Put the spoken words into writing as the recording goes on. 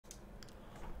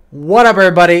What up,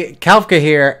 everybody? Kalfka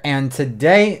here, and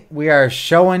today we are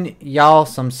showing y'all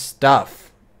some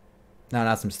stuff. No,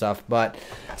 not some stuff, but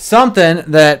something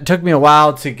that took me a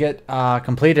while to get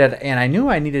completed, and I knew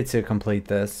I needed to complete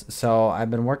this, so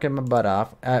I've been working my butt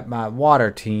off at my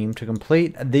water team to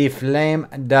complete the Flame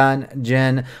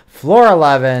Dungeon Floor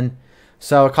 11.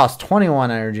 So it costs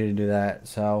 21 energy to do that.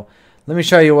 So let me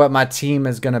show you what my team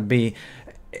is going to be.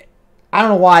 I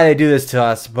don't know why they do this to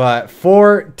us, but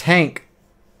 4 tanks.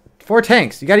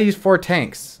 You got to use 4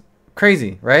 tanks.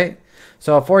 Crazy, right?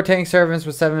 So 4 tank servants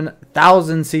with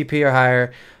 7,000 CP or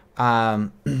higher.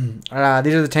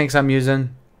 These are the tanks I'm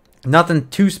using. Nothing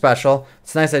too special.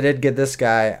 It's nice I did get this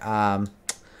guy.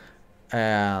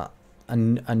 Anuka.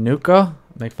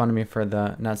 Make fun of me for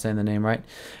the not saying the name right.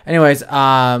 Anyways,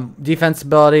 defense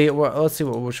ability. Well, let's see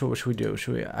what should we do.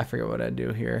 I forget what I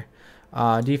do here.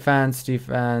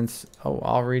 Defense. Oh,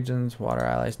 all regions, water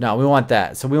allies. No, we want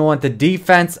that. So we want the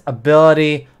defense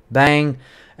ability. Bang.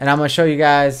 And I'm going to show you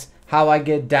guys how I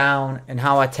get down and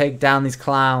how I take down these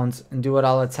clowns and do it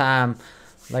all the time.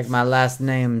 Like my last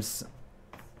name's...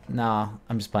 No,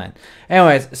 I'm just playing.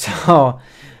 Anyways, so...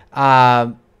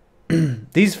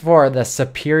 these for the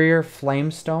superior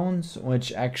flame stones,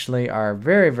 which actually are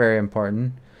very, very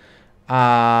important.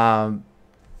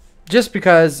 Just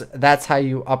because that's how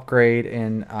you upgrade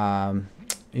and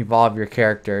evolve your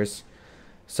characters.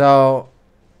 So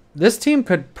this team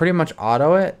could pretty much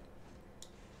auto it,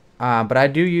 but I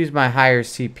do use my higher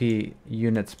CP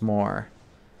units more,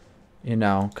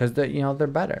 because they're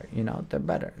better. They're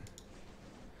better.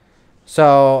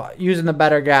 So using the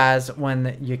better guys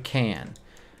when you can.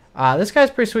 This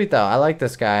guy's pretty sweet though. I like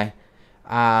this guy.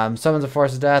 Summons a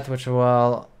force of death, which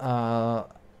will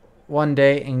one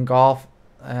day engulf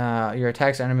your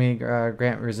attack's enemy,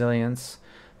 grant resilience.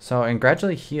 So, and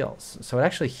gradually heals. So it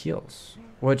actually heals,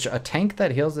 which a tank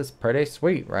that heals is pretty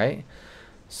sweet, right?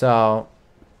 So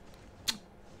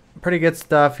pretty good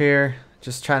stuff here.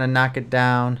 Just trying to knock it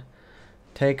down.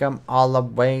 Take them all the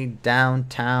way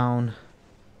downtown.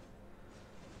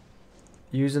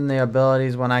 Using the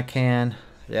abilities when I can.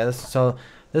 Yeah, this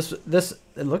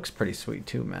it looks pretty sweet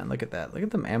too, man. Look at that. Look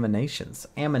at them emanations.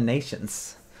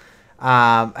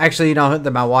 Actually,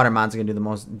 my water mod's gonna do the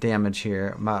most damage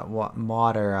here. My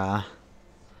water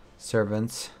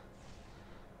servants.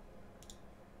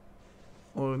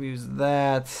 We'll use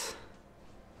that.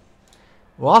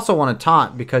 We'll also want to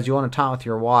taunt, because you want to taunt with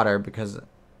your water, because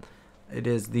it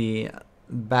is the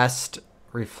best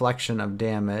reflection of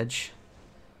damage.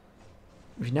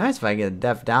 It'd be nice if I get a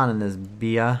def down in this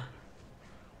Bia.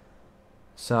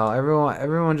 So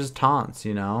everyone just taunts,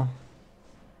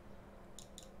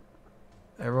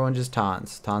 Everyone just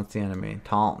taunts the enemy.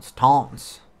 Taunts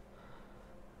the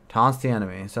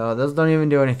enemy. So those don't even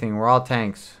do anything. We're all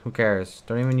tanks. Who cares?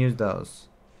 Don't even use those.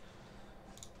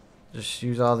 Just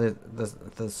use all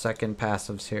the second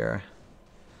passives here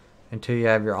until you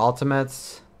have your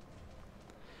ultimates.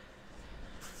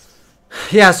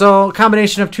 Yeah, so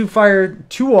combination of 2 fire,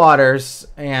 2 waters,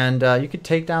 and you could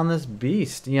take down this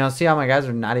beast. See how my guys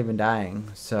are not even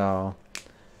dying. So,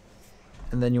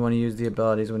 and then you want to use the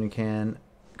abilities when you can,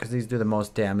 because these do the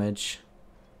most damage.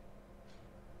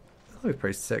 That'll be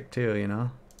pretty sick too,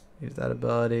 Use that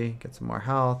ability, get some more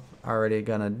health. Already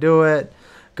gonna do it.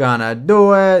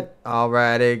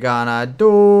 Already gonna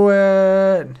do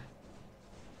it.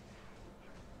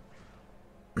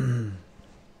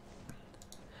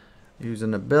 Use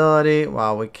an ability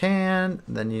while we can.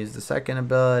 Then use the second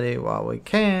ability while we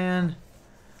can.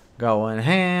 Going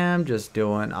ham. Just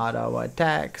doing auto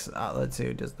attacks. Let's see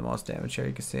who does the most damage here.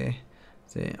 You can see.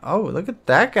 Oh, look at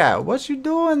that guy. What you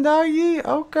doing, doggy?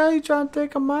 Okay, you trying to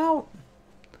take him out.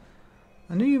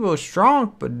 I knew you were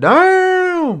strong, but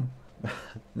damn.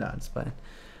 No, it's fine.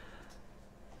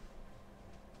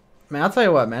 Man, I'll tell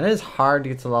you what, man. It is hard to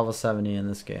get to level 70 in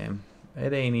this game.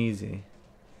 It ain't easy.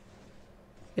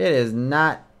 It is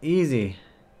not easy.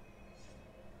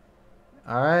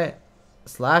 Alright.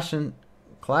 Slashing.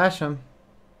 Clash him.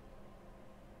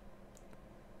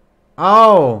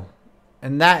 Oh!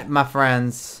 And that, my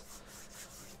friends,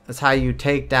 is how you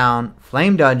take down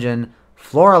Flame Dungeon,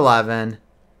 Floor 11.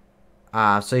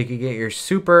 So you can get your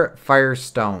Super Fire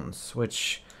Stones.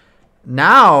 Which,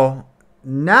 now,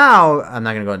 I'm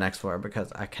not going to go next floor,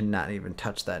 because I cannot even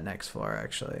touch that next floor,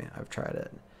 actually. I've tried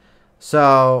it.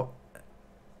 So...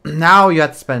 now you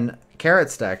have to spend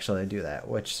carrots to actually do that,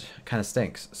 which kind of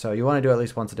stinks. So you want to do it at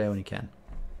least once a day when you can.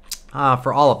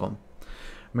 For all of them.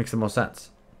 Makes the most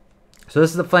sense. So this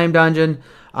is the Flame Dungeon.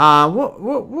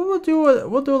 We'll do a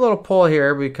little poll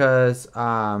here, because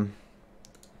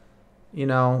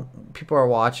people are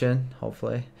watching,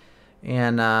 hopefully.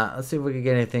 And let's see if we can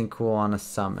get anything cool on a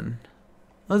summon.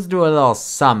 Let's do a little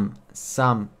summon.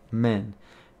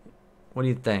 What do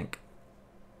you think?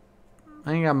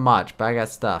 I ain't got much, but I got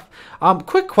stuff.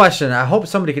 Quick question. I hope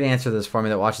somebody can answer this for me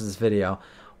that watches this video.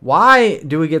 Why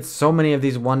do we get so many of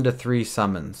these 1 to 3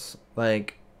 summons?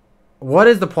 Like, what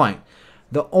is the point?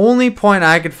 The only point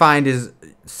I could find is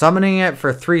summoning it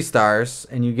for 3 stars,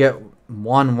 and you get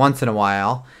one once in a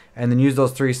while, and then use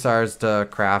those 3 stars to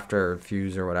craft or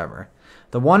fuse or whatever.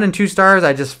 The 1 and 2 stars,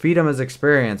 I just feed them as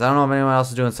experience. I don't know if anyone else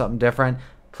is doing something different.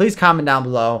 Please comment down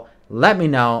below. Let me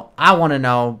know. I want to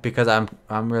know because I'm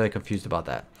really confused about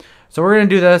that. So we're gonna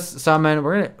do this summon.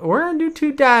 We're gonna do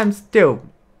 2 times too.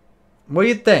 What do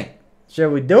you think?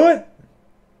 Should we do it?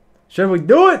 Should we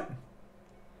do it?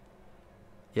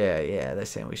 Yeah, they're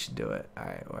saying we should do it. All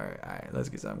right. Let's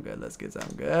get something good. Let's get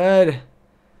something good.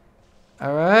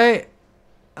 All right.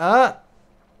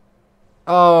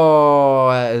 Oh,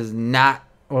 that is not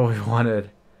what we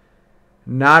wanted.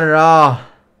 Not at all.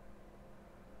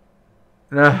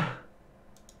 No.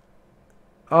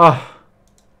 Oh.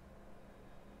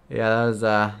 Yeah,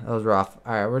 that was rough.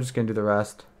 All right, we're just gonna do the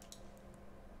rest.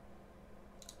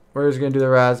 We're just gonna do the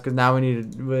rest because now we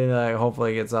need to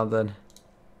hopefully get something.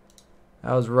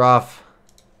 That was rough.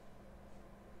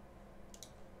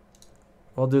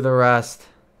 We'll do the rest.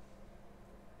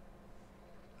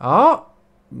 Oh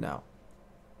no.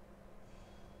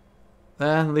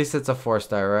 At least it's a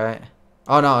 4-star, right?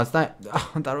 Oh no, it's not.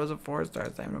 Oh, I thought it was a 4-star.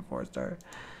 It's not even a 4-star.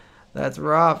 That's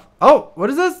rough. Oh, what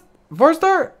is this?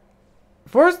 4-star?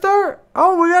 4-star?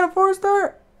 Oh, we got a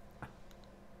 4-star.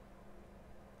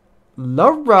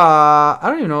 Laura. I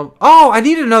don't even know. Oh, I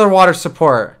need another water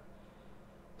support.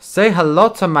 Say hello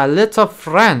to my little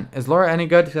friend. Is Laura any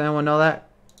good? Does anyone know that?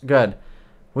 Good.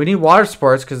 We need water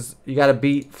supports because you got to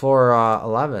beat floor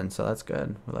 11. So that's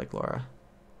good. We like Laura.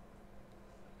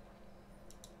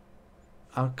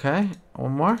 Okay.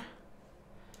 One more.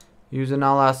 Using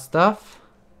all that stuff.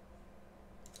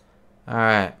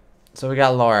 Alright. So we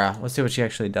got Laura. Let's see what she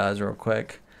actually does real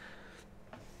quick.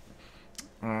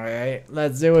 Alright.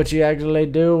 Let's see what she actually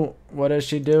do. What does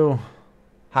she do?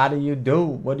 How do you do?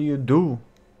 What do you do?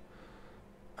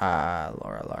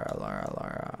 Laura.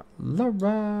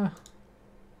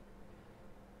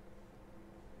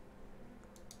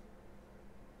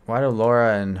 Why do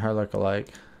Laura and her look alike?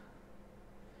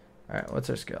 Alright, what's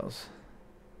her skills?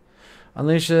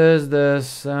 Unleashes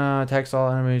this, attacks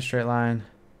all enemies straight line.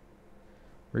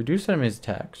 Reduce enemies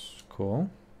attacks. Cool.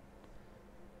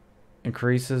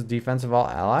 Increases defense of all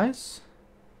allies.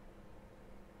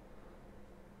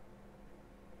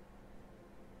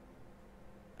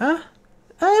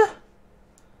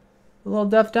 A little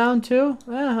deaf down too.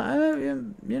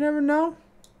 You never know.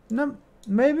 No,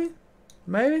 maybe.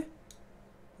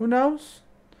 Who knows?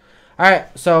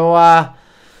 Alright, so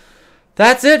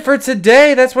that's it for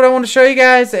today. That's what I want to show you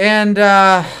guys. And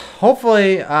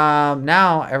hopefully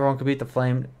now everyone can beat the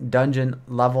Flame Dungeon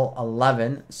level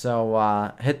 11.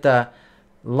 So hit the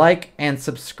like and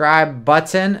subscribe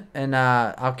button, and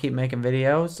I'll keep making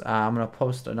videos. I'm going to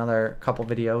post another couple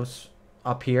videos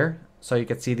up here so you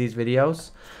can see these videos.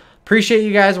 Appreciate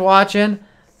you guys watching.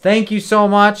 Thank you so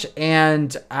much,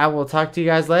 and I will talk to you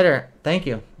guys later. Thank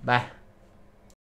you. Bye.